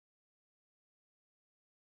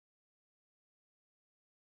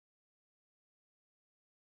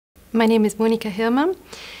My name is Monika Hirmer,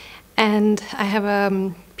 and I have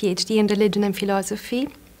a PhD in Religion and Philosophy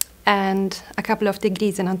and a couple of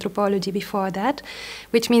degrees in Anthropology before that,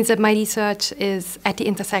 which means that my research is at the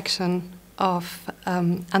intersection of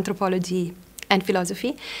anthropology and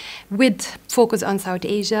philosophy, with focus on South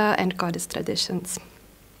Asia and goddess traditions.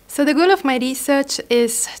 So the goal of my research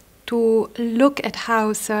is to look at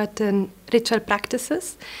how certain ritual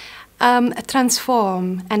practices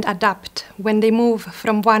transform and adapt when they move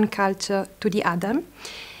from one culture to the other.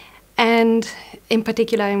 And in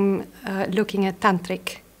particular, I'm looking at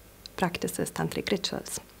tantric practices, tantric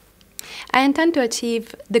rituals. I intend to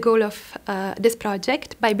achieve the goal of this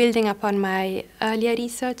project by building upon my earlier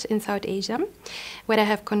research in South Asia, where I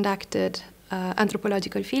have conducted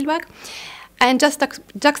anthropological fieldwork, and just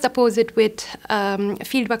juxtapose it with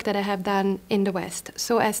fieldwork that I have done in the West,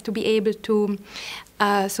 so as to be able to,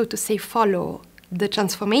 so to say, follow the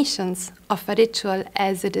transformations of a ritual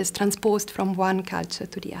as it is transposed from one culture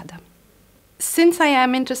to the other. Since I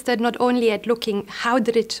am interested not only at looking how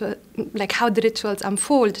the rituals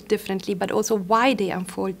unfold differently, but also why they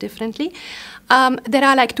unfold differently, there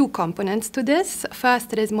are two components to this.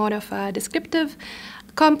 First, there is more of a descriptive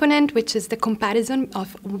component, which is the comparison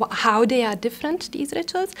of how they are different, these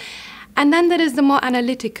rituals. And then there is the more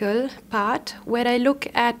analytical part, where I look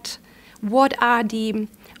at what are the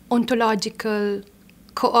ontological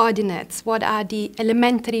coordinates, what are the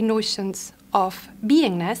elementary notions of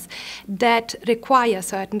beingness that require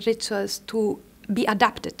certain rituals to be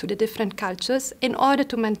adapted to the different cultures in order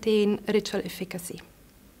to maintain ritual efficacy.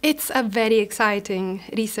 It's a very exciting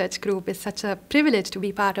research group. It's such a privilege to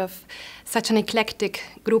be part of such an eclectic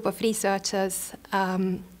group of researchers.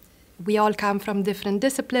 We all come from different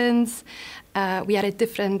disciplines. We are at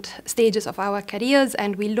different stages of our careers,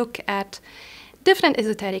 and we look at different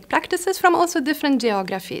esoteric practices from also different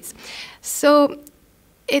geographies. So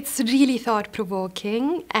it's really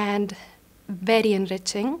thought-provoking and very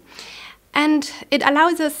enriching. And it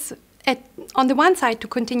allows us, on the one side, to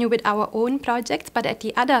continue with our own projects, but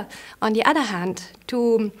on the other hand,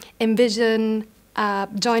 to envision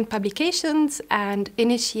joint publications and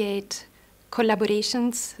initiate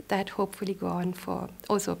collaborations that hopefully go on for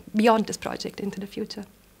also beyond this project into the future.